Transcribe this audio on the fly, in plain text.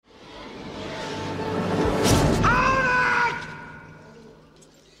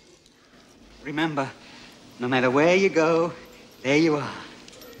Remember, no matter where you go, there you are.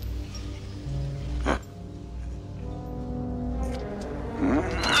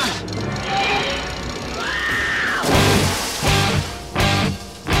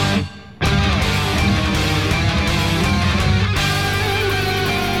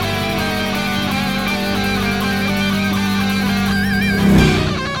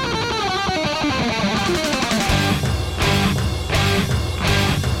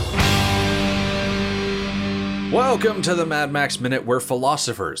 Welcome to the Mad Max Minute, where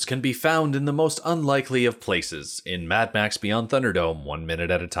philosophers can be found in the most unlikely of places in Mad Max Beyond Thunderdome, 1 minute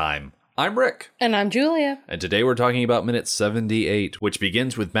at a time. I'm Rick. And I'm Julia. And today we're talking about minute 78, which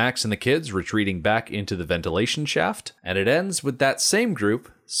begins with Max and the kids retreating back into the ventilation shaft, and it ends with that same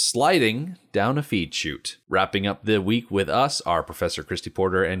group sliding down a feed chute. Wrapping up the week with us are Professor Christy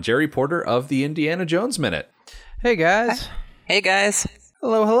Porter and Jerry Porter of the Indiana Jones Minute. Hey, guys. Hey, guys.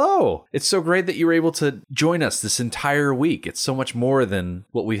 Hello, hello. It's so great that you were able to join us this entire week. It's so much more than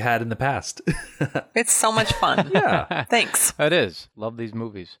what we've had in the past. It's so much fun. Yeah. Thanks. It is. Love these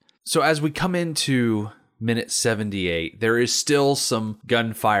movies. So as we come into minute 78, there is still some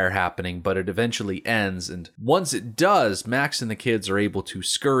gunfire happening, but it eventually ends. And once it does, Max and the kids are able to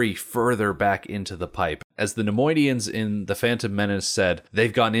scurry further back into the pipe. As the Nemoidians in The Phantom Menace said,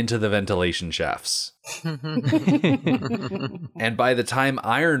 they've gone into the ventilation shafts. And by the time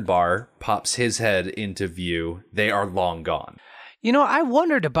Iron Bar pops his head into view, they are long gone. You know, I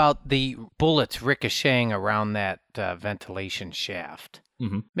wondered about the bullets ricocheting around that ventilation shaft.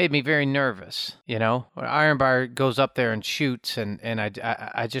 Mm-hmm. Made me very nervous, you know? When Iron Bar goes up there and shoots, and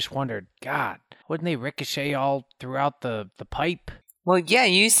I just wondered, God, wouldn't they ricochet all throughout the pipe? Well, yeah,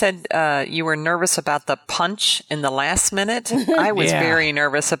 you said you were nervous about the punch in the last minute. I was very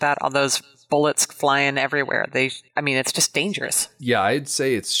nervous about all those bullets flying everywhere. It's just dangerous. Yeah, I'd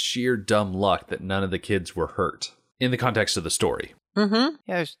say it's sheer dumb luck that none of the kids were hurt in the context of the story. Mm-hmm.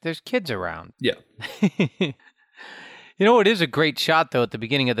 Yeah, there's kids around. Yeah. You know what is a great shot though at the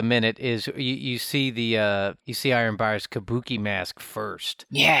beginning of the minute is you see Iron Bar's kabuki mask first.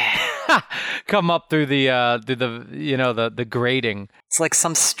 Yeah. Come up through the grating. It's like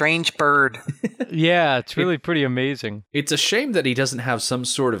some strange bird. Yeah, it's really pretty amazing. It's a shame that he doesn't have some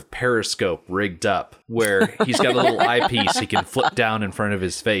sort of periscope rigged up where he's got a little eyepiece he can flip down in front of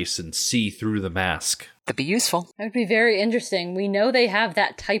his face and see through the mask. That'd be useful. That would be very interesting. We know they have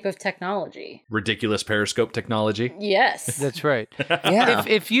that type of technology. Ridiculous periscope technology? Yes. That's right. Yeah.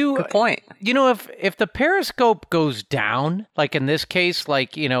 If you Good point. You know, if the periscope goes down, like in this case,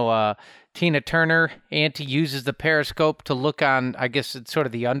 Tina Turner, Auntie uses the periscope to look on, I guess it's sort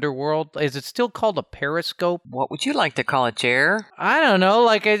of the underworld. Is it still called a periscope? What would you like to call it, Jer? I don't know.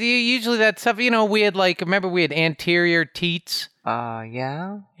 Like, usually that stuff, we had remember we had anterior teats?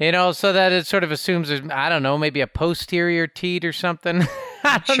 Yeah. So that it sort of assumes there's, I don't know, maybe a posterior teat or something.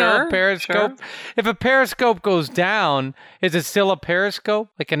 I don't know, a periscope. Sure. If a periscope goes down, is it still a periscope?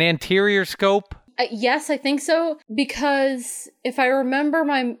 Like an anterior scope? Yes, I think so, because if I remember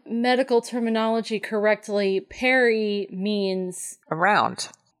my medical terminology correctly, peri means... Around.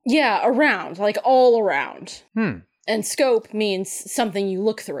 Yeah, around, like all around. And scope means something you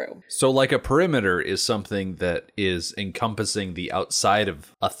look through. So like a perimeter is something that is encompassing the outside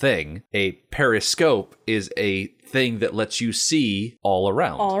of a thing. A periscope is a thing that lets you see all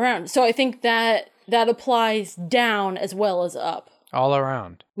around. All around. So I think that applies down as well as up. All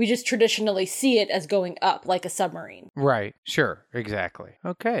around. We just traditionally see it as going up, like a submarine. Right. Sure. Exactly.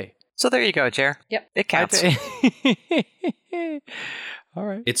 Okay. So there you go, Jer. Yep. It counts. All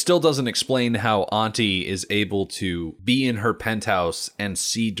right. It still doesn't explain how Auntie is able to be in her penthouse and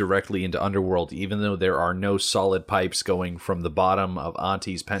see directly into Underworld, even though there are no solid pipes going from the bottom of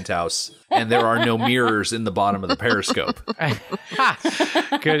Auntie's penthouse, and there are no mirrors in the bottom of the periscope.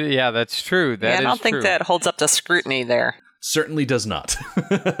 Good. Yeah, that's true. I don't think that holds up to scrutiny there. Certainly does not.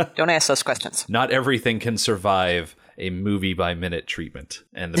 Don't ask those questions. Not everything can survive a movie by minute treatment,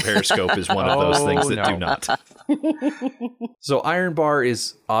 and the periscope is one of those things that do not. So Iron Bar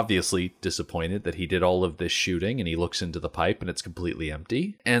is obviously disappointed that he did all of this shooting, and he looks into the pipe and it's completely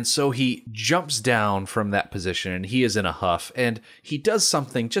empty. And so he jumps down from that position, and he is in a huff, and he does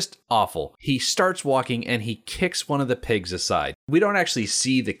something just awful. He starts walking and he kicks one of the pigs aside. We don't actually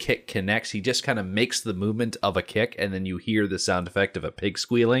see the kick connects. He just kind of makes the movement of a kick, and then you hear the sound effect of a pig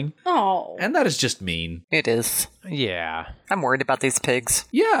squealing. Oh. And that is just mean. It is. Yeah. I'm worried about these pigs.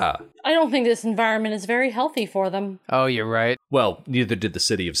 Yeah. I don't think this environment is very healthy for them. Oh, you're right. Well, neither did the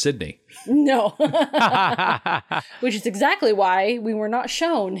city of Sydney. No. Which is exactly why we were not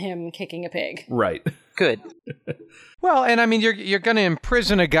shown him kicking a pig. Right. good. Well, and I mean, you're going to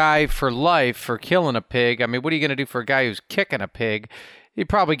imprison a guy for life for killing a pig. I mean, what are you going to do for a guy who's kicking a pig? You'd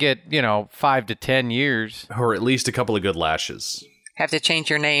probably get, 5 to 10 years. Or at least a couple of good lashes. Have to change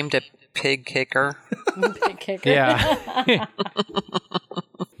your name to Pig Kicker. Pig kicker. Yeah.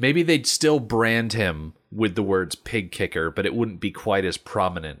 Maybe they'd still brand him with the words pig kicker, but it wouldn't be quite as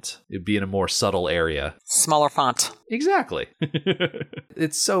prominent. It'd be in a more subtle area. Smaller font. Exactly.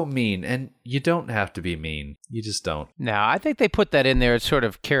 It's so mean, and you don't have to be mean. You just don't. No, I think they put that in there as sort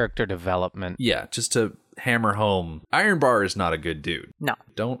of character development. Yeah, just to hammer home, Iron Bar is not a good dude. No.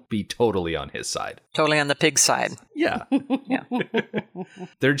 Don't be totally on his side. Totally on the pig side. Yeah. Yeah.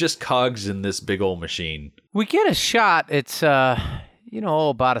 They're just cogs in this big old machine. We get a shot. It's about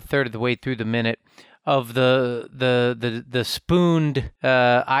a third of the way through the minute of the spooned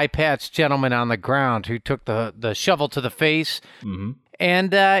eye patch gentleman on the ground who took the shovel to the face. Mm-hmm.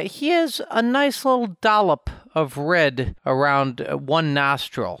 And he has a nice little dollop of red around one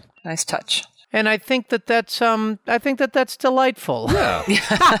nostril. Nice touch. And I think that's delightful. Yeah.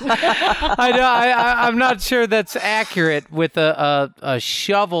 I'm not sure that's accurate with a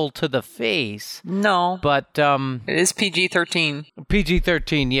shovel to the face. No. But it is PG-13.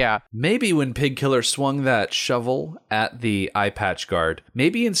 PG-13, yeah. Maybe when Pig Killer swung that shovel at the eye patch guard,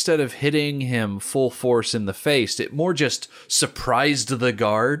 maybe instead of hitting him full force in the face, it more just surprised the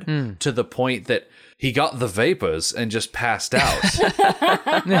guard to the point that he got the vapors and just passed out.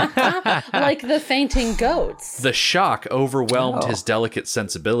 Like the fainting goats. The shock overwhelmed his delicate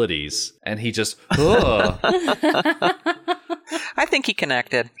sensibilities, and he just, ugh. I think he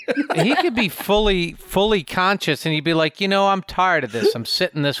connected. He could be fully conscious, and he'd be like, I'm tired of this. I'm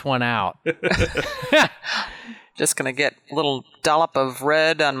sitting this one out. Just going to get a little dollop of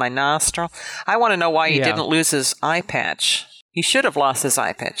red on my nostril. I want to know why he didn't lose his eye patch. He should have lost his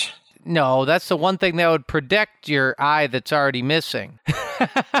eye patch. No, that's the one thing that would protect your eye that's already missing.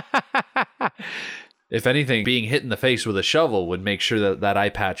 If anything, being hit in the face with a shovel would make sure that eye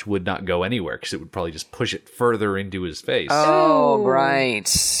patch would not go anywhere, because it would probably just push it further into his face. Oh, Ooh.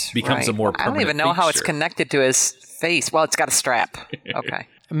 right. Becomes a more I don't permanent even know how it's feature. connected to his face. Well, it's got a strap. Okay.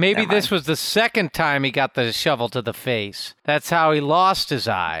 Maybe Never this mind. was the second time he got the shovel to the face. That's how he lost his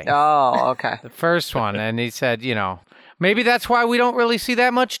eye. Oh, okay. The first one, and he said, maybe that's why we don't really see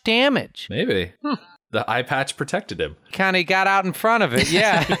that much damage. Maybe. The eye patch protected him. Kind of got out in front of it,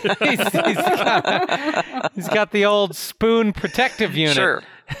 yeah. he's got the old spoon protective unit. Sure.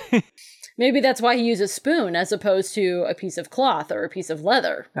 Maybe that's why he used a spoon as opposed to a piece of cloth or a piece of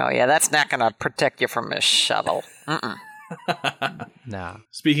leather. Oh, yeah, that's not going to protect you from a shovel. Mm-mm. No.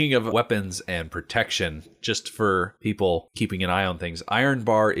 Speaking of weapons and protection, just for people keeping an eye on things, Iron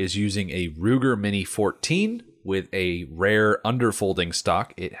Bar is using a Ruger Mini 14 with a rare underfolding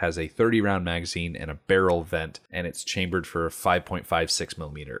stock. It has a 30-round magazine and a barrel vent, and it's chambered for 5.56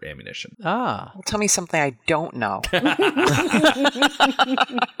 millimeter ammunition. Ah. Well, tell me something I don't know.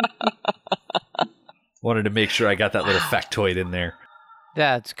 Wanted to make sure I got that little factoid in there.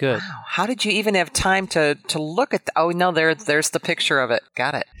 That's good. How did you even have time to look at oh, no, there's the picture of it.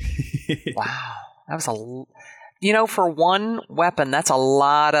 Got it. Wow. That was for one weapon, that's a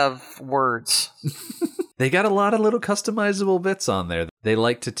lot of words. They got a lot of little customizable bits on there. They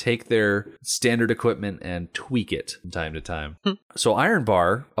like to take their standard equipment and tweak it from time to time. So Iron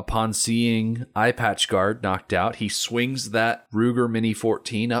Bar, upon seeing Eye Patch Guard knocked out, he swings that Ruger Mini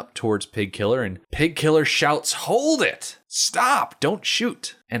 14 up towards Pig Killer, and Pig Killer shouts, "Hold it! Stop! Don't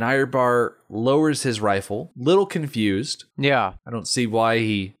shoot!" And Iron Bar lowers his rifle, little confused. Yeah. I don't see why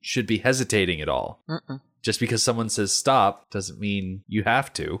he should be hesitating at all. Just because someone says stop doesn't mean you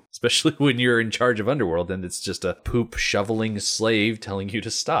have to, especially when you're in charge of Underworld and it's just a poop shoveling slave telling you to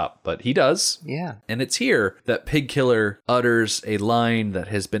stop. But he does. Yeah. And it's here that Pig Killer utters a line that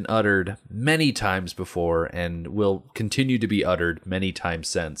has been uttered many times before and will continue to be uttered many times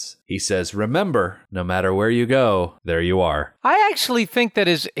since. He says, "Remember, no matter where you go, there you are." I actually think that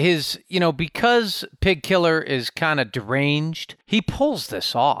his because Pig Killer is kind of deranged, he pulls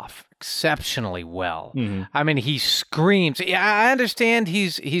this off exceptionally well. I mean, he screams. Yeah, I understand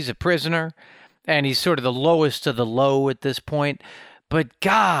he's a prisoner and he's sort of the lowest of the low at this point, but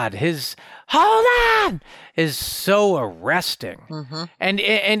God, his "hold on" is so arresting. And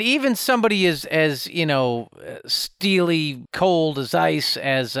even somebody as steely cold as ice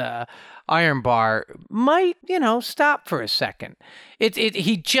as Iron Bar might, stop for a second.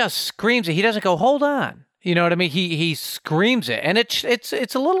 He just screams it. He doesn't go, "Hold on." You know what I mean? He screams it, and it's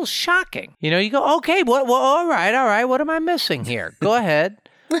a little shocking. You go, okay, what? Well, all right. What am I missing here? Go ahead.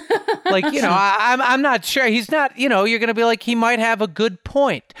 Like, I'm not sure. He's not, you're going to be like, he might have a good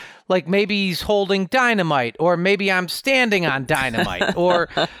point. Like maybe he's holding dynamite, or maybe I'm standing on dynamite, or,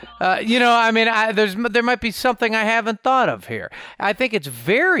 there might be something I haven't thought of here. I think it's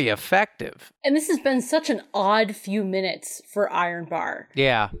very effective. And this has been such an odd few minutes for Ironbar.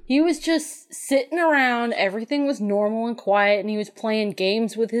 Yeah. He was just sitting around, everything was normal and quiet, and he was playing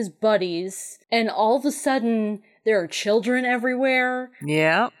games with his buddies, and all of a sudden, there are children everywhere.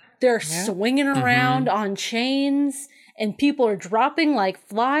 Yeah. They're swinging around on chains, and people are dropping like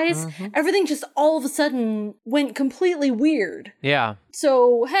flies. Everything just all of a sudden went completely weird. Yeah.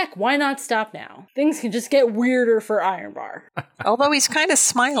 So, heck, why not stop now? Things can just get weirder for Ironbar. Although he's kind of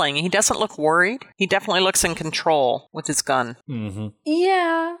smiling. He doesn't look worried. He definitely looks in control with his gun. Mm-hmm.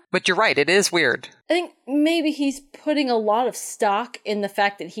 Yeah. But you're right, it is weird. I think maybe he's putting a lot of stock in the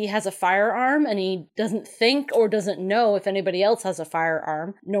fact that he has a firearm and he doesn't think or doesn't know if anybody else has a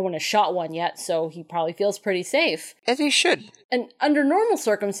firearm. No one has shot one yet, so he probably feels pretty safe. As he should. And under normal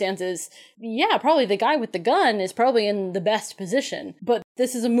circumstances, yeah, probably the guy with the gun is probably in the best position. But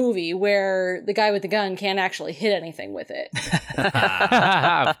this is a movie where the guy with the gun can't actually hit anything with it.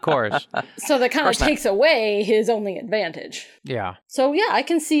 Of course. So that kind of takes away his only advantage. Yeah. So yeah, I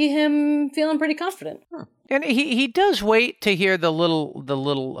can see him feeling pretty confident. And he does wait to hear the little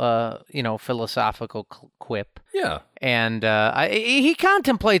philosophical quip. Yeah. And he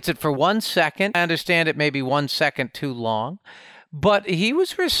contemplates it for 1 second. I understand it may be 1 second too long, but he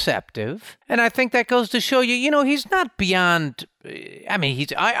was receptive. And I think that goes to show you, he's not beyond. I mean,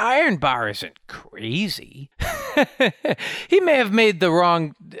 Ironbar isn't crazy. He may have made the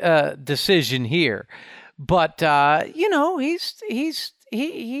wrong decision here, but he's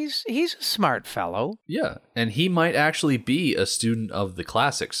a smart fellow. Yeah, and he might actually be a student of the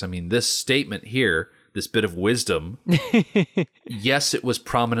classics. I mean, this statement here, this bit of wisdom, yes, it was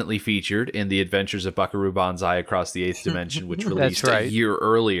prominently featured in The Adventures of Buckaroo Banzai Across the Eighth Dimension, which released a year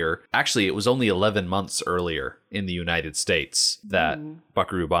earlier. Actually, it was only 11 months earlier in the United States that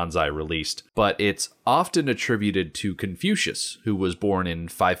Buckaroo Banzai released. But it's often attributed to Confucius, who was born in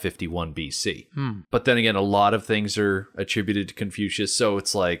 551 BC. But then again, a lot of things are attributed to Confucius, so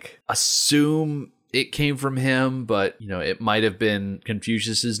it's like, assume it came from him, but, it might have been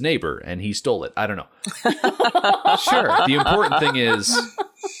Confucius's neighbor and he stole it. I don't know. Sure. The important thing is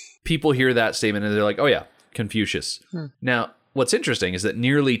people hear that statement and they're like, oh yeah, Confucius. Now, what's interesting is that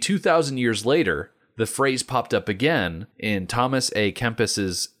nearly 2,000 years later, the phrase popped up again in Thomas A.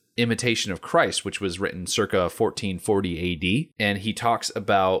 Kempis's Imitation of Christ, which was written circa 1440 AD. And he talks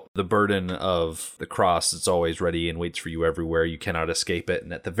about the burden of the cross. It's always ready and waits for you everywhere. You cannot escape it.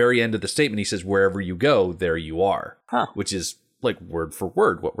 And at the very end of the statement, he says, wherever you go, there you are, which is like word for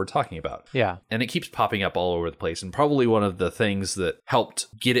word what we're talking about. Yeah. And it keeps popping up all over the place. And probably one of the things that helped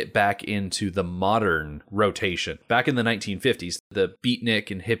get it back into the modern rotation. Back in the 1950s, the beatnik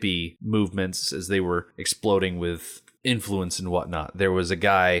and hippie movements, as they were exploding with influence and whatnot, there was a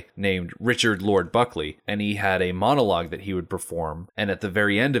guy named Richard Lord Buckley, and he had a monologue that he would perform, and at the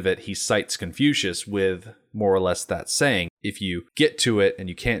very end of it he cites Confucius with more or less that saying, if you get to it and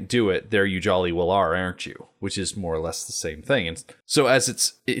you can't do it, there you jolly well are, aren't you? Which is more or less the same thing. And so as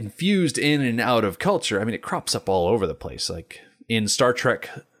it's infused in and out of culture, I mean, it crops up all over the place. Like in Star Trek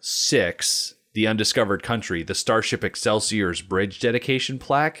VI, The Undiscovered Country, the Starship Excelsior's bridge dedication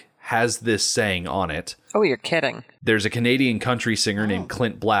plaque has this saying on it. Oh, you're kidding. There's a Canadian country singer named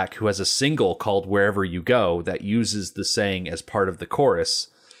Clint Black who has a single called Wherever You Go that uses the saying as part of the chorus.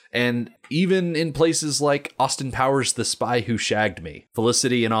 And even in places like Austin Powers' The Spy Who Shagged Me,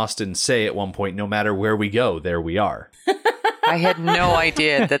 Felicity and Austin say at one point, no matter where we go, there we are. I had no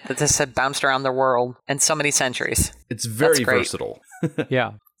idea that this had bounced around the world in so many centuries. It's very versatile.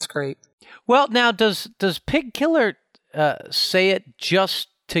 Yeah. It's great. Well, now, does Pig Killer say it just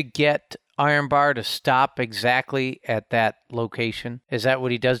to get Ironbar to stop exactly at that location? Is that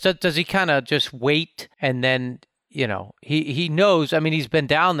what he does? Does he kind of just wait and then, he knows, I mean, he's been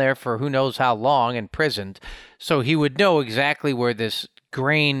down there for who knows how long, imprisoned, so he would know exactly where this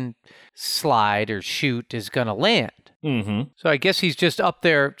grain slide or chute is going to land. Mm-hmm. So I guess he's just up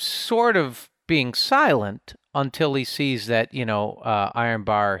there sort of being silent until he sees that,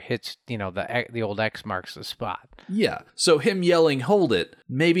 Ironbar hits, the old X marks the spot. Yeah. So him yelling, hold it,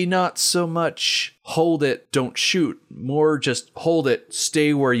 maybe not so much hold it, don't shoot, more just hold it,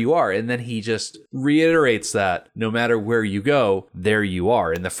 stay where you are. And then he just reiterates that no matter where you go, there you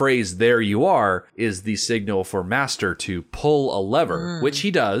are. And the phrase there you are is the signal for Master to pull a lever, which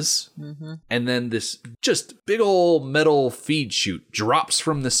he does. And then this just big old metal feed chute drops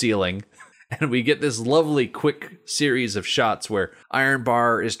from the ceiling. And we get this lovely quick series of shots where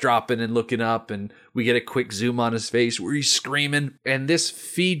Ironbar is dropping and looking up, and we get a quick zoom on his face where he's screaming, and this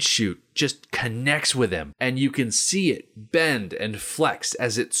feed chute just connects with him, and you can see it bend and flex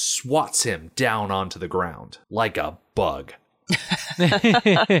as it swats him down onto the ground like a bug.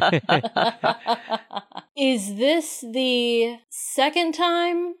 Is this the second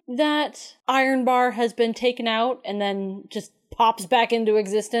time that Ironbar has been taken out and then just pops back into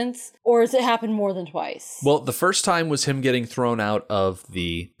existence? Or has it happened more than twice? Well, the first time was him getting thrown out of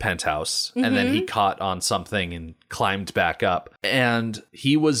the penthouse, and then he caught on something and climbed back up. And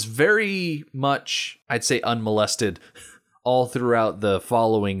he was very much, I'd say, unmolested all throughout the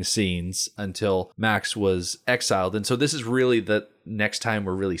following scenes until Max was exiled. And so this is really the next time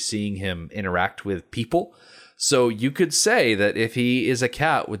we're really seeing him interact with people. So you could say that if he is a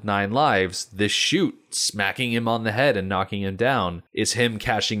cat with 9 lives, this chute smacking him on the head and knocking him down is him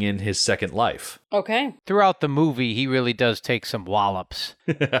cashing in his second life. Okay. Throughout the movie, he really does take some wallops.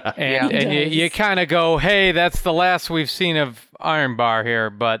 And you kind of go, hey, that's the last we've seen of Ironbar here.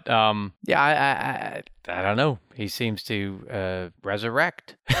 But I don't know. He seems to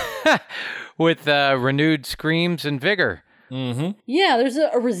resurrect with renewed screams and vigor. Mm-hmm. Yeah, there's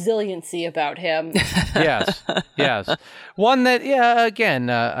a resiliency about him. Yes. One that, again,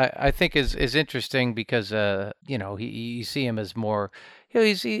 I think is interesting because, you see him as more,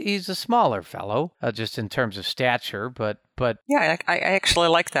 he's a smaller fellow, just in terms of stature, but. Yeah, I actually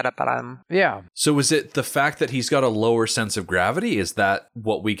like that about him. Yeah. So is it the fact that he's got a lower sense of gravity? Is that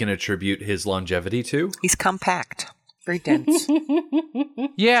what we can attribute his longevity to? He's compact, very dense.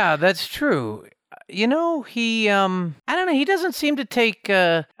 Yeah, that's true. He, I don't know, he doesn't seem to take,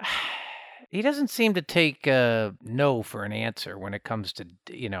 no for an answer when it comes to,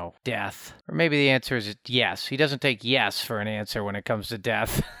 death. Or maybe the answer is yes. He doesn't take yes for an answer when it comes to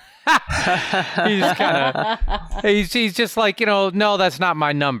death. He's just like, no, that's not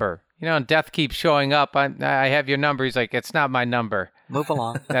my number. And death keeps showing up. I have your number. He's like, it's not my number. Move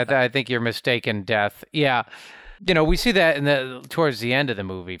along. I think you're mistaken, death. Yeah. We see that towards the end of the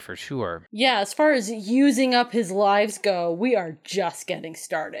movie for sure. Yeah, as far as using up his lives go, we are just getting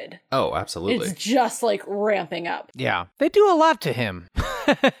started. Oh, absolutely. It's just like ramping up. Yeah, they do a lot to him.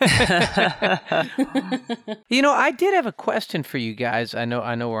 I did have a question for you guys. I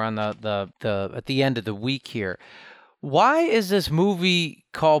know we're on the at the end of the week here. Why is this movie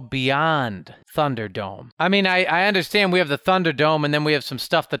called Beyond Thunderdome? I mean, I understand we have the Thunderdome and then we have some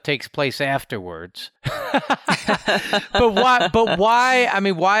stuff that takes place afterwards. But why? I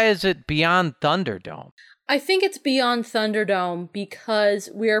mean, why is it Beyond Thunderdome? I think it's Beyond Thunderdome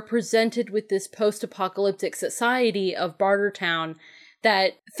because we are presented with this post-apocalyptic society of Bartertown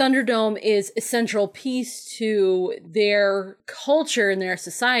that Thunderdome is a central piece to their culture and their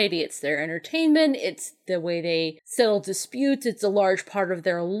society. It's their entertainment, it's the way they settle disputes, it's a large part of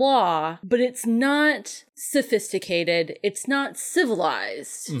their law, but it's not sophisticated, it's not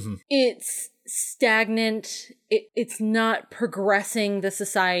civilized. Mm-hmm. It's stagnant, it's not progressing the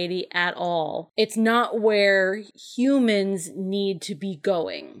society at all. It's not where humans need to be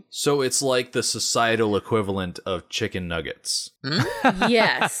going. So it's like the societal equivalent of chicken nuggets.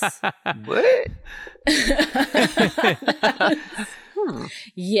 Yes. What?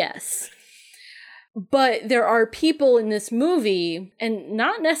 Yes. But there are people in this movie, and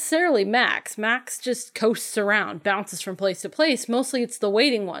not necessarily Max. Max just coasts around, bounces from place to place. Mostly it's the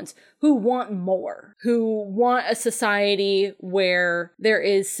waiting ones who want more, who want a society where there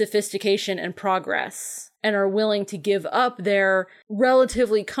is sophistication and progress, and are willing to give up their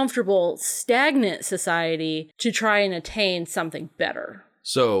relatively comfortable, stagnant society to try and attain something better.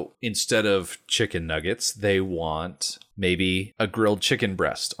 So instead of chicken nuggets, they want maybe a grilled chicken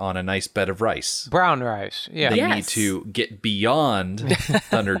breast on a nice bed of rice. Brown rice, yeah. They need to get beyond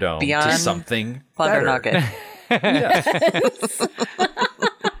Thunderdome to something Thunder better. Nugget.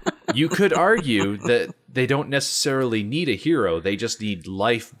 You could argue that they don't necessarily need a hero. They just need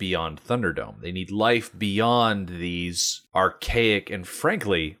life beyond Thunderdome. They need life beyond these archaic and,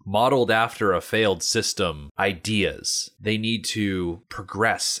 frankly, modeled after a failed system ideas. They need to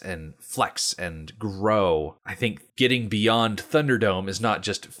progress and flex and grow. I think getting beyond Thunderdome is not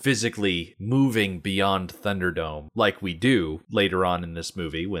just physically moving beyond Thunderdome like we do later on in this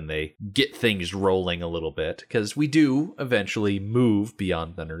movie when they get things rolling a little bit, because we do eventually move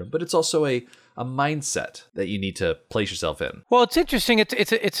beyond Thunderdome, but it's also a mindset that you need to place yourself in. Well, it's interesting.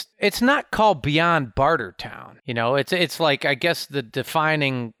 It's not called Beyond Bartertown. It's like, I guess the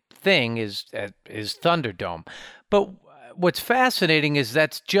defining thing is Thunderdome. But what's fascinating is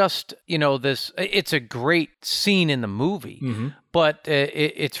that's just, it's a great scene in the movie, but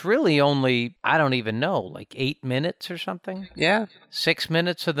it's really only, I don't even know, like 8 minutes or something. Yeah. 6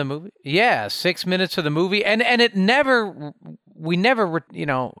 minutes of the movie. Yeah, 6 minutes of the movie. And it never, we never,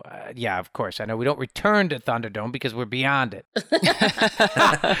 of course, I know we don't return to Thunderdome because we're beyond it.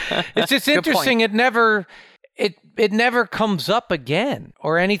 It's just interesting. It never comes up again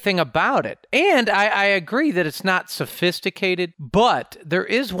or anything about it. And I agree that it's not sophisticated, but there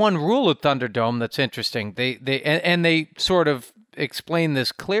is one rule at Thunderdome that's interesting. They sort of explain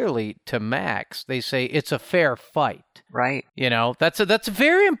this clearly to Max. They say it's a fair fight. Right. That's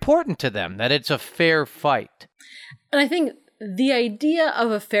very important to them, that it's a fair fight. And I think the idea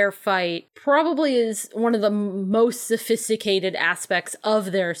of a fair fight probably is one of the most sophisticated aspects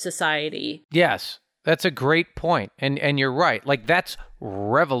of their society. Yes. That's a great point. And you're right. Like, that's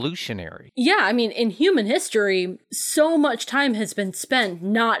revolutionary. Yeah, I mean, in human history, so much time has been spent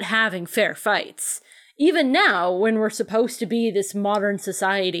not having fair fights. Even now, when we're supposed to be this modern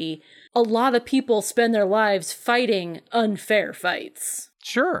society, a lot of people spend their lives fighting unfair fights.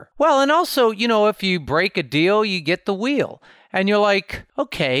 Sure. Well, and also, if you break a deal, you get the wheel. And you're like,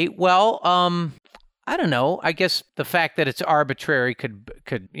 okay, well, I don't know. I guess the fact that it's arbitrary could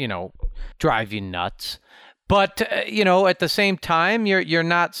drive you nuts. But, at the same time, you're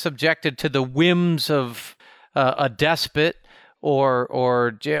not subjected to the whims of a despot or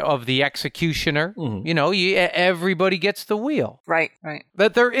of the executioner. Mm-hmm. Everybody gets the wheel. Right.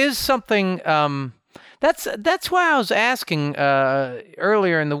 But there is something... That's why I was asking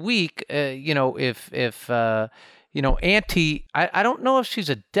earlier in the week, if Auntie, I don't know if she's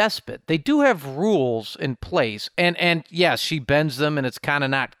a despot. They do have rules in place, and yes, she bends them, and it's kind of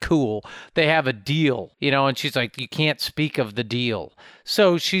not cool. They have a deal, and she's like, you can't speak of the deal.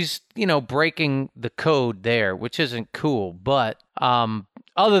 So she's, breaking the code there, which isn't cool. But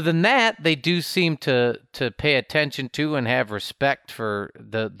other than that, they do seem to pay attention to and have respect for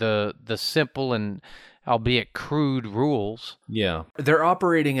the simple and albeit crude rules. Yeah, they're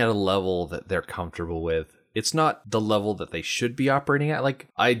operating at a level that they're comfortable with. It's not the level that they should be operating at. Like,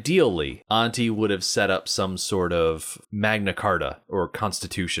 ideally, Auntie would have set up some sort of Magna Carta or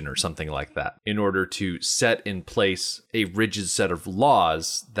Constitution or something like that in order to set in place a rigid set of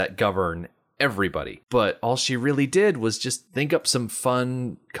laws that govern everybody. But all she really did was just think up some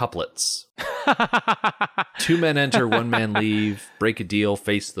fun couplets. 2 men enter, 1 man leave, break a deal,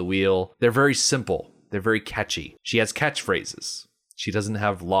 face the wheel. They're very simple. They're very catchy. She has catchphrases. She doesn't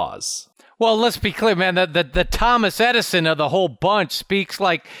have laws. Well, let's be clear, man. The Thomas Edison of the whole bunch speaks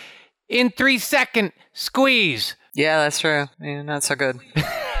like, in 3 second squeeze. Yeah, that's true. Yeah, not so good.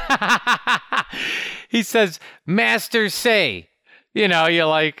 He says, master say. You're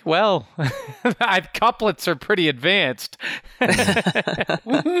like, well, couplets are pretty advanced.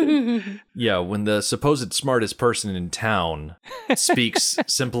 Yeah, when the supposed smartest person in town speaks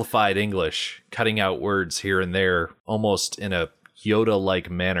simplified English, cutting out words here and there, almost in a Yoda-like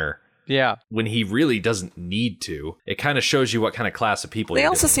manner. Yeah. When he really doesn't need to. It kind of shows you what kind of class of people They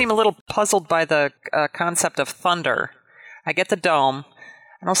also seem a little puzzled by the concept of thunder. I get the dome.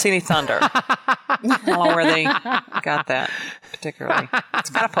 I don't see any thunder. I don't know where they got that particularly. It's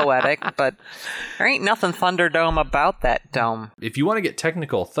kind of poetic, but there ain't nothing Thunderdome about that dome. If you want to get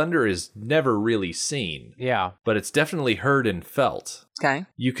technical, thunder is never really seen. Yeah. But it's definitely heard and felt. Okay.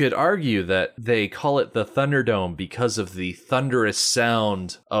 You could argue that they call it the Thunderdome because of the thunderous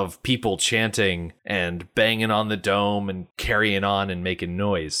sound of people chanting and banging on the dome and carrying on and making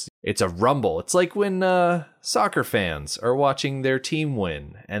noise. It's a rumble. It's like when soccer fans are watching their team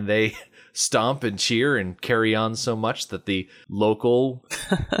win and they stomp and cheer and carry on so much that the local,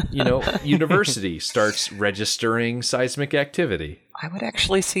 university starts registering seismic activity. I would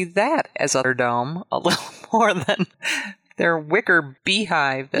actually see that as a dome a little more than their wicker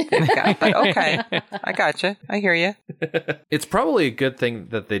beehive that they've got. But okay, I gotcha. I hear you. It's probably a good thing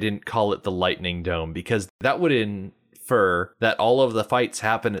that they didn't call it the Lightning Dome, because that would infer that all of the fights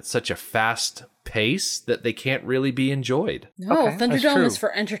happen at such a fast pace that they can't really be enjoyed. No, Okay. Thunderdome is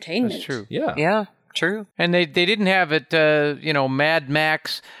for entertainment. That's true. Yeah. Yeah, true. And they didn't have it, Mad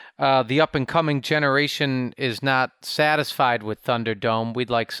Max, the up-and-coming generation is not satisfied with Thunderdome.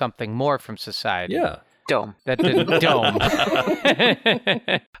 We'd like something more from society. Yeah. Dome. That didn't dome.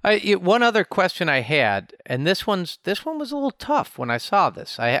 One other question I had, and this one was a little tough when I saw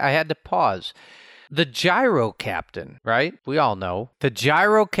this. I had to pause. The gyro captain, right? We all know. The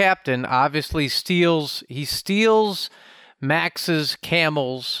gyro captain obviously steals Max's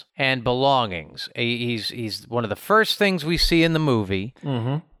camels and belongings. He's one of the first things we see in the movie.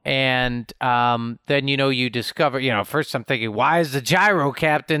 Mm-hmm. And then, you discover, first I'm thinking, why is the gyro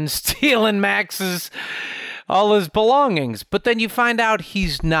captain stealing all his belongings? But then you find out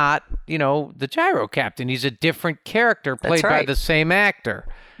he's not, the gyro captain. He's a different character played by the same actor.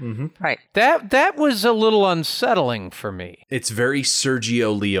 Mm-hmm. Right. That was a little unsettling for me. It's very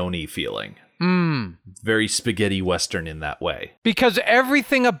Sergio Leone feeling. Very spaghetti western in that way. Because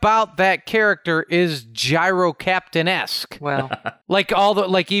everything about that character is gyro captain-esque. Well,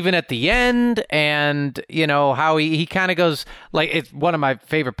 even at the end, and how he kind of goes, it's one of my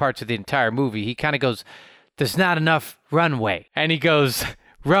favorite parts of the entire movie. He kind of goes, "There's not enough runway," and he goes,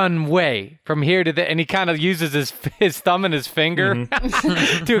 "Runway from here to there," and he kind of uses his thumb and his finger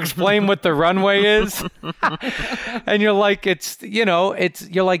to explain what the runway is. And you're like,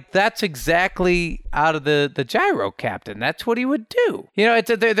 you're like, that's exactly out of the gyro captain. That's what he would do.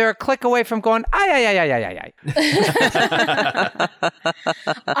 They're a click away from going, ay.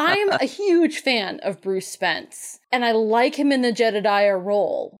 I'm a huge fan of Bruce Spence, and I like him in the Jedediah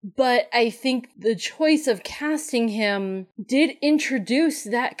role, but I think the choice of casting him did introduce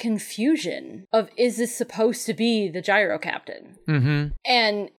that confusion of, is this supposed to be the gyro captain? Mm-hmm.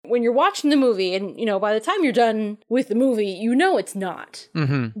 And when you're watching the movie, and by the time you're done with the movie, it's not.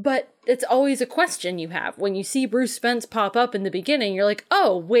 Mm-hmm. But it's always a question you have. When you see Bruce Spence pop up in the beginning, you're like,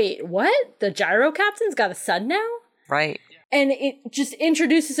 oh, wait, what? The gyro captain's got a son now? right. And it just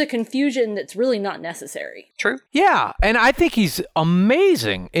introduces a confusion that's really not necessary. True. Yeah, and I think he's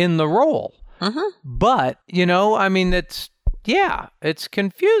amazing in the role. Mm-hmm. But, it's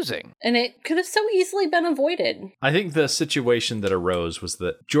confusing. And it could have so easily been avoided. I think the situation that arose was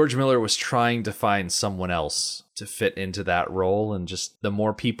that George Miller was trying to find someone else to fit into that role, and just the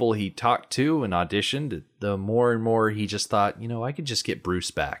more people he talked to and auditioned, the more and more he just thought, I could just get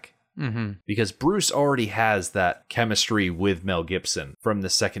Bruce back. Mm-hmm. Because Bruce already has that chemistry with Mel Gibson from the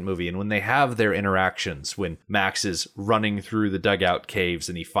second movie. And when they have their interactions, when Max is running through the dugout caves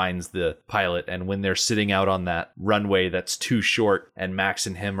and he finds the pilot, and when they're sitting out on that runway that's too short and Max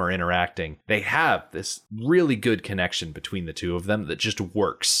and him are interacting, they have this really good connection between the two of them that just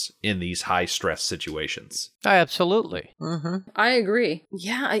works in these high stress situations. Absolutely. Mm-hmm. I agree.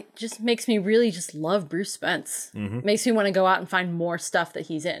 Yeah, it just makes me really just love Bruce Spence. Mm-hmm. Makes me want to go out and find more stuff that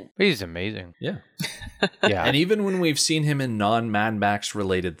he's in. He's amazing. Yeah. Yeah. And even when we've seen him in non-Mad Max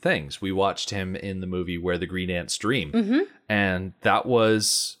related things, we watched him in the movie Where the Green Ants Dream. Mm-hmm. And that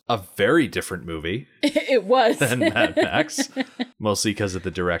was a very different movie It was. than Mad Max, mostly because of the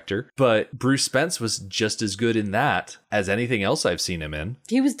director. But Bruce Spence was just as good in that as anything else I've seen him in.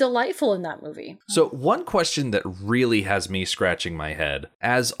 He was delightful in that movie. So one question that really has me scratching my head,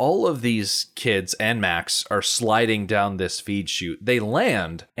 as all of these kids and Max are sliding down this feed chute, they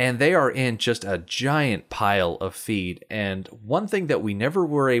land and they are in just a giant pile of feed. And one thing that we never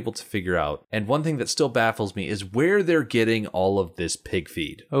were able to figure out, and one thing that still baffles me, is where they're getting all of this pig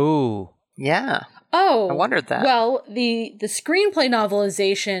feed. Oh. Yeah. Oh. I wondered that. Well, the screenplay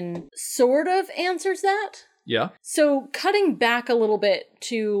novelization sort of answers that. Yeah. So cutting back a little bit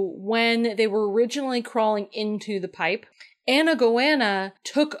to when they were originally crawling into the pipe, Anna Goanna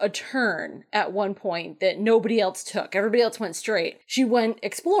took a turn at one point that nobody else took. Everybody else went straight. She went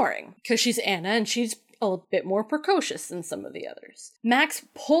exploring because she's Anna and she's a bit more precocious than some of the others. Max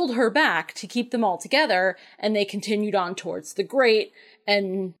pulled her back to keep them all together, and they continued on towards the grate,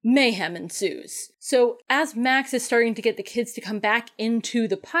 and mayhem ensues. So as Max is starting to get the kids to come back into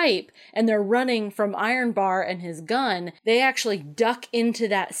the pipe, and they're running from Iron Bar and his gun, they actually duck into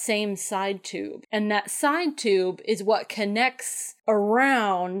that same side tube. And that side tube is what connects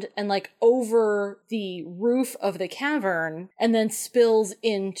around and over the roof of the cavern and then spills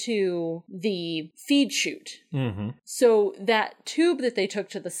into the feed chute. Mm-hmm. So that tube that they took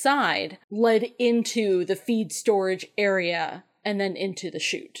to the side led into the feed storage area and then into the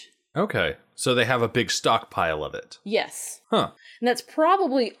chute. Okay. So they have a big stockpile of it. Yes. Huh. And that's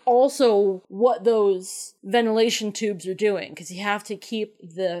probably also what those ventilation tubes are doing, because you have to keep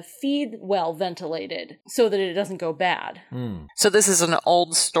the feed well ventilated so that it doesn't go bad. So this is an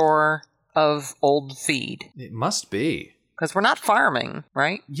old store of old feed. It must be. Because we're not farming,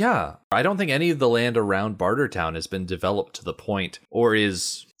 right? Yeah. I don't think any of the land around Bartertown has been developed to the point, or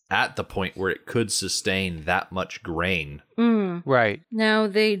is at the point where it could sustain that much grain. Right. Now,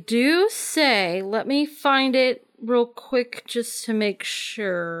 they do say, let me find it real quick just to make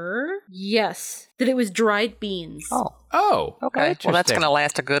sure. Yes, that it was dried beans. Oh, Okay. Well, that's Interesting. going to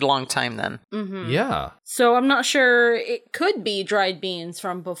last a good long time then. yeah. So I'm not sure. It could be dried beans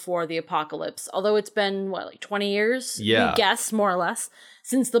from before the apocalypse, although it's been, like 20 years? Yeah. We guess, more or less,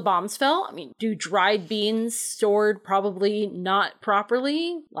 since the bombs fell. I mean, do dried beans stored probably not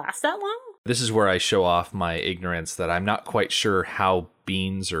properly last that long? This is where I show off my ignorance that I'm not quite sure how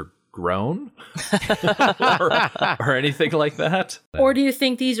beans are grown or anything like that. Or do you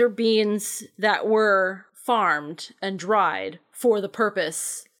think these are beans that were farmed and dried for the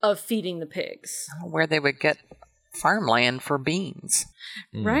purpose of feeding the pigs? I don't know where they would get farmland for beans.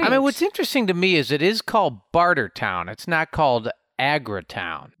 Right. I mean, what's interesting to me is it is called Bartertown. It's not called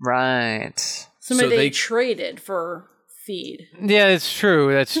Agratown. Right. So maybe So they they- traded for feed. Yeah, that's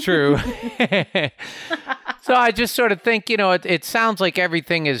true. That's true. So I just sort of think, it sounds like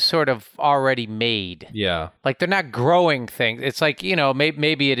everything is sort of already made. Yeah. Like they're not growing things. It's like,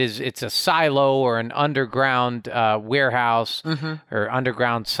 maybe it's a silo or an underground warehouse or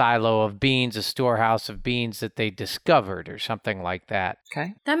underground silo of beans, a storehouse of beans that they discovered or something like that.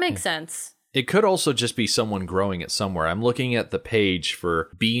 Okay. That makes sense. It could also just be someone growing it somewhere. I'm looking at the page for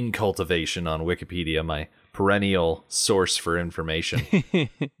bean cultivation on Wikipedia, my perennial source for information.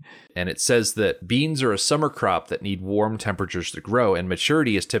 And it says that beans are a summer crop that need warm temperatures to grow, and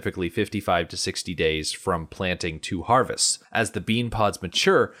maturity is typically 55 to 60 days from planting to harvest. As the bean pods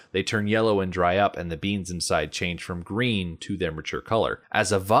mature, they turn yellow and dry up, and the beans inside change from green to their mature color.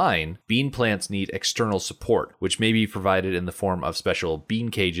 As a vine, bean plants need external support, which may be provided in the form of special bean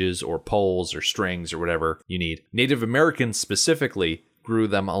cages or poles or strings or whatever you need. Native Americans specifically grew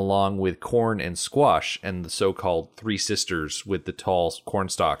them along with corn and squash and the so-called three sisters, with the tall corn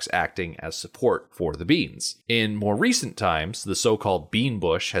stalks acting as support for the beans. In more recent times, the so-called bean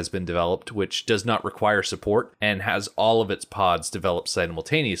bush has been developed, which does not require support and has all of its pods developed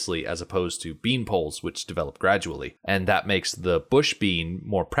simultaneously, as opposed to bean poles, which develop gradually. And that makes the bush bean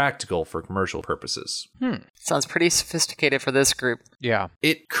more practical for commercial purposes. Sounds pretty sophisticated for this group. Yeah.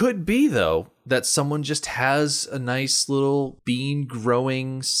 It could be, though, that someone just has a nice little bean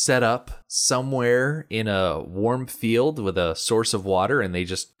growing setup somewhere in a warm field with a source of water, and they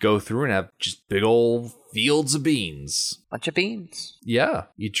just go through and have just big old fields of beans. Bunch of beans. Yeah,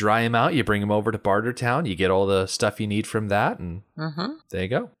 you dry them out, you bring them over to Bartertown, you get all the stuff you need from that, and there you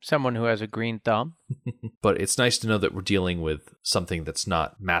go. Someone who has a green thumb. But it's nice to know that we're dealing with something that's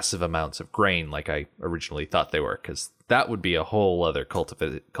not massive amounts of grain like I originally thought they were, because that would be a whole other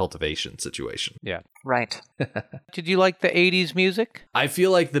cultivation situation. Yeah. Right. Did you like the 80s music? I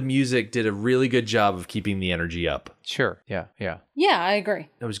feel like the music did a really good job of keeping the energy up. Sure. Yeah. Yeah. Yeah, I agree.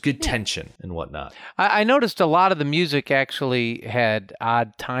 There was good tension and whatnot. I noticed a lot of the music actually had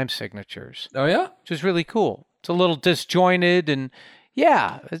odd time signatures, Oh, yeah? which was really cool. It's a little disjointed and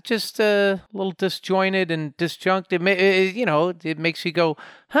yeah, it's just a little disjointed and disjunct. It makes you go,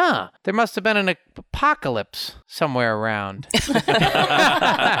 huh, there must have been an apocalypse somewhere around.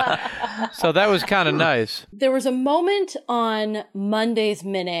 So that was kind of nice. There was a moment on Monday's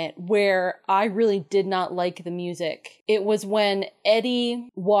Minute where I really did not like the music. It was when Eddie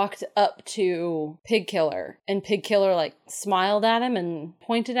walked up to Pig Killer and Pig Killer smiled at him and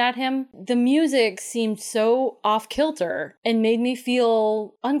pointed at him. The music seemed so off kilter and made me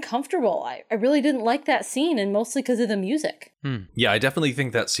feel uncomfortable. I really didn't like that scene, and mostly because of the music. Yeah, I definitely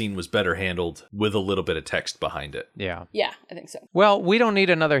think that scene was better handled with a little bit of text behind it. Yeah. Yeah, I think so. Well, We Don't Need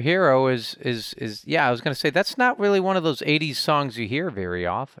Another Hero is I was going to say that's not really one of those 80s songs you hear very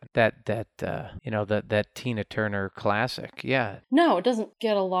often. That Tina Turner classic. Yeah. No, it doesn't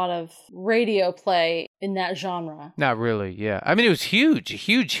get a lot of radio play in that genre. Not really. Yeah. I mean, it was huge, a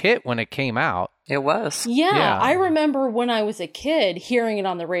huge hit when it came out It was. Yeah, I remember when I was a kid hearing it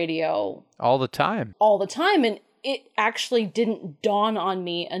on the radio all the time. and it actually didn't dawn on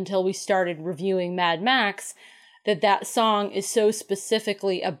me until we started reviewing Mad Max that song is so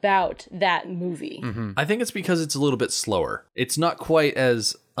specifically about that movie. I think it's because it's a little bit slower. It's not quite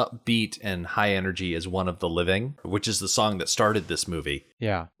as upbeat and high energy as One of the Living, which is the song that started this movie.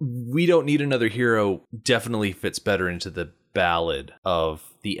 Yeah. We Don't Need Another Hero definitely fits better into the ballad of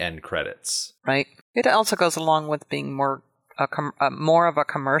the end credits. Right. It also goes along with being more of a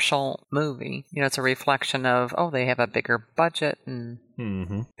commercial movie. It's a reflection of, they have a bigger budget and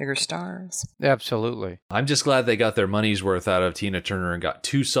bigger stars. Absolutely. I'm just glad they got their money's worth out of Tina Turner and got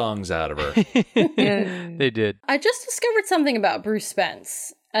 2 songs out of her. They did. I just discovered something about Bruce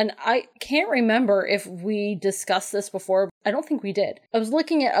Spence. And I can't remember if we discussed this before. I don't think we did. I was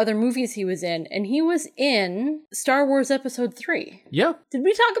looking at other movies he was in, and he was in Star Wars Episode 3. Yeah. Did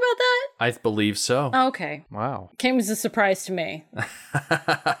we talk about that? I believe so. Oh, okay. Wow. Came as a surprise to me.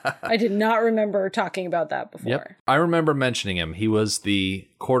 I did not remember talking about that before. Yep. I remember mentioning him. He was the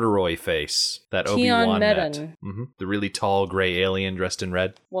corduroy face that Obi-Wan met. Mm-hmm. The really tall gray alien dressed in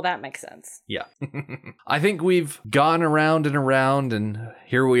red. Well, that makes sense. Yeah. I think we've gone around and around, and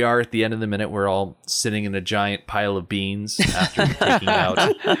here we are at the end of the minute. We're all sitting in a giant pile of beans after taking out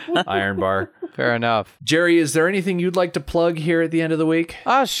Iron Bar. Fair enough. Jerry, is there anything you'd like to plug here at the end of the week?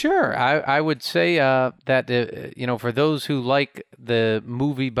 Sure. I would say that, for those who like the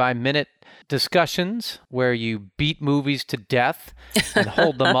movie by minute discussions where you beat movies to death and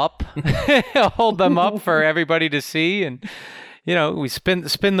hold them up, for everybody to see, and we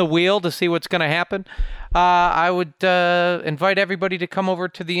spin the wheel to see what's going to happen. I would invite everybody to come over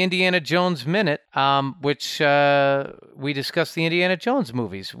to the Indiana Jones Minute, which we discuss the Indiana Jones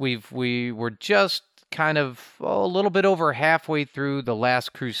movies. We were just kind of a little bit over halfway through The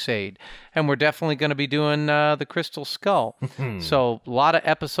Last Crusade, and we're definitely going to be doing The Crystal Skull. So a lot of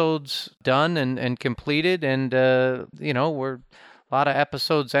episodes done and completed, and a lot of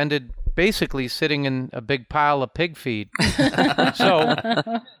episodes ended basically sitting in a big pile of pig feed. So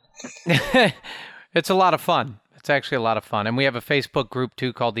it's a lot of fun. It's actually a lot of fun. And we have a Facebook group,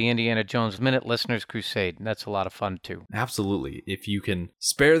 too, called the Indiana Jones Minute Listeners Crusade. And that's a lot of fun, too. Absolutely. If you can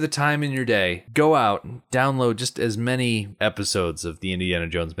spare the time in your day, go out and download just as many episodes of the Indiana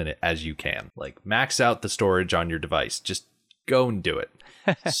Jones Minute as you can. Like, max out the storage on your device. Just go and do it.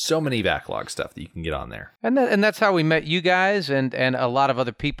 So many backlog stuff that you can get on there. And that's how we met you guys and a lot of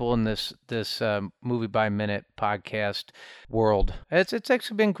other people in this Movie by Minute podcast world. It's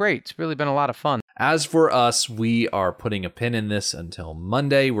actually been great. It's really been a lot of fun. As for us, we are putting a pin in this until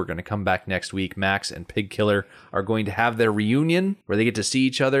Monday. We're going to come back next week. Max and Pig Killer are going to have their reunion where they get to see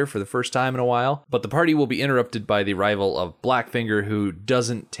each other for the first time in a while. But the party will be interrupted by the arrival of Blackfinger, who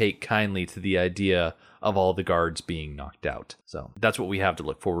doesn't take kindly to the idea of all the guards being knocked out. So that's what we have to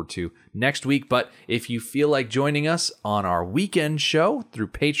look forward to next week. But if you feel like joining us on our weekend show through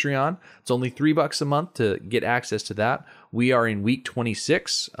Patreon, it's only $3 a month to get access to that. We are in week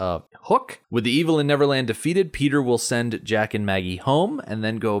 26 of Hook. With the evil in Neverland defeated, Peter will send Jack and Maggie home and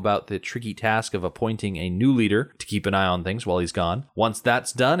then go about the tricky task of appointing a new leader to keep an eye on things while he's gone. Once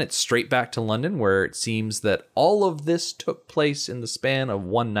that's done, it's straight back to London, where it seems that all of this took place in the span of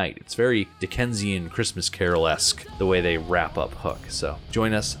one night. It's very Dickensian Christmas Carol-esque, the way they wrap up Hook. So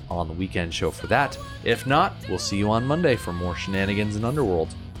join us on the weekend show for that. If not, we'll see you on Monday for more shenanigans in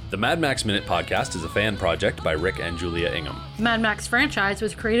Underworld. The Mad Max Minute podcast is a fan project by Rick and Julia Ingham. The Mad Max franchise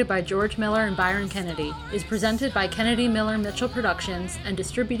was created by George Miller and Byron Kennedy, is presented by Kennedy Miller Mitchell Productions, and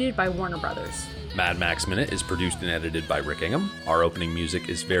distributed by Warner Brothers. Mad Max Minute is produced and edited by Rick Ingham. Our opening music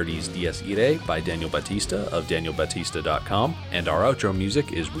is Verdi's Dies Irae by Daniel Batista of danielbatista.com, and our outro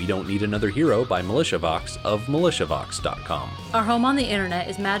music is We Don't Need Another Hero by MilitiaVox of militiavox.com. Our home on the internet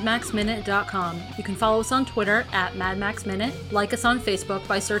is madmaxminute.com. You can follow us on Twitter at madmaxminute, like us on Facebook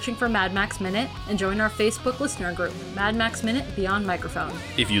by searching for Mad Max Minute, and join our Facebook listener group, Mad Max Minute Beyond Microphone.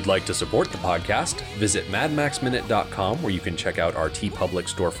 If you'd like to support the podcast, visit madmaxminute.com, where you can check out our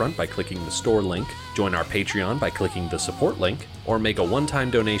TeePublic storefront by clicking the store link, join our Patreon by clicking the support link, or make a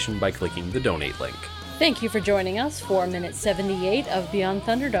one-time donation by clicking the donate link. Thank you for joining us for minute 78 of Beyond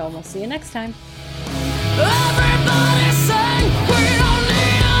Thunderdome. We'll see you next time. Everybody say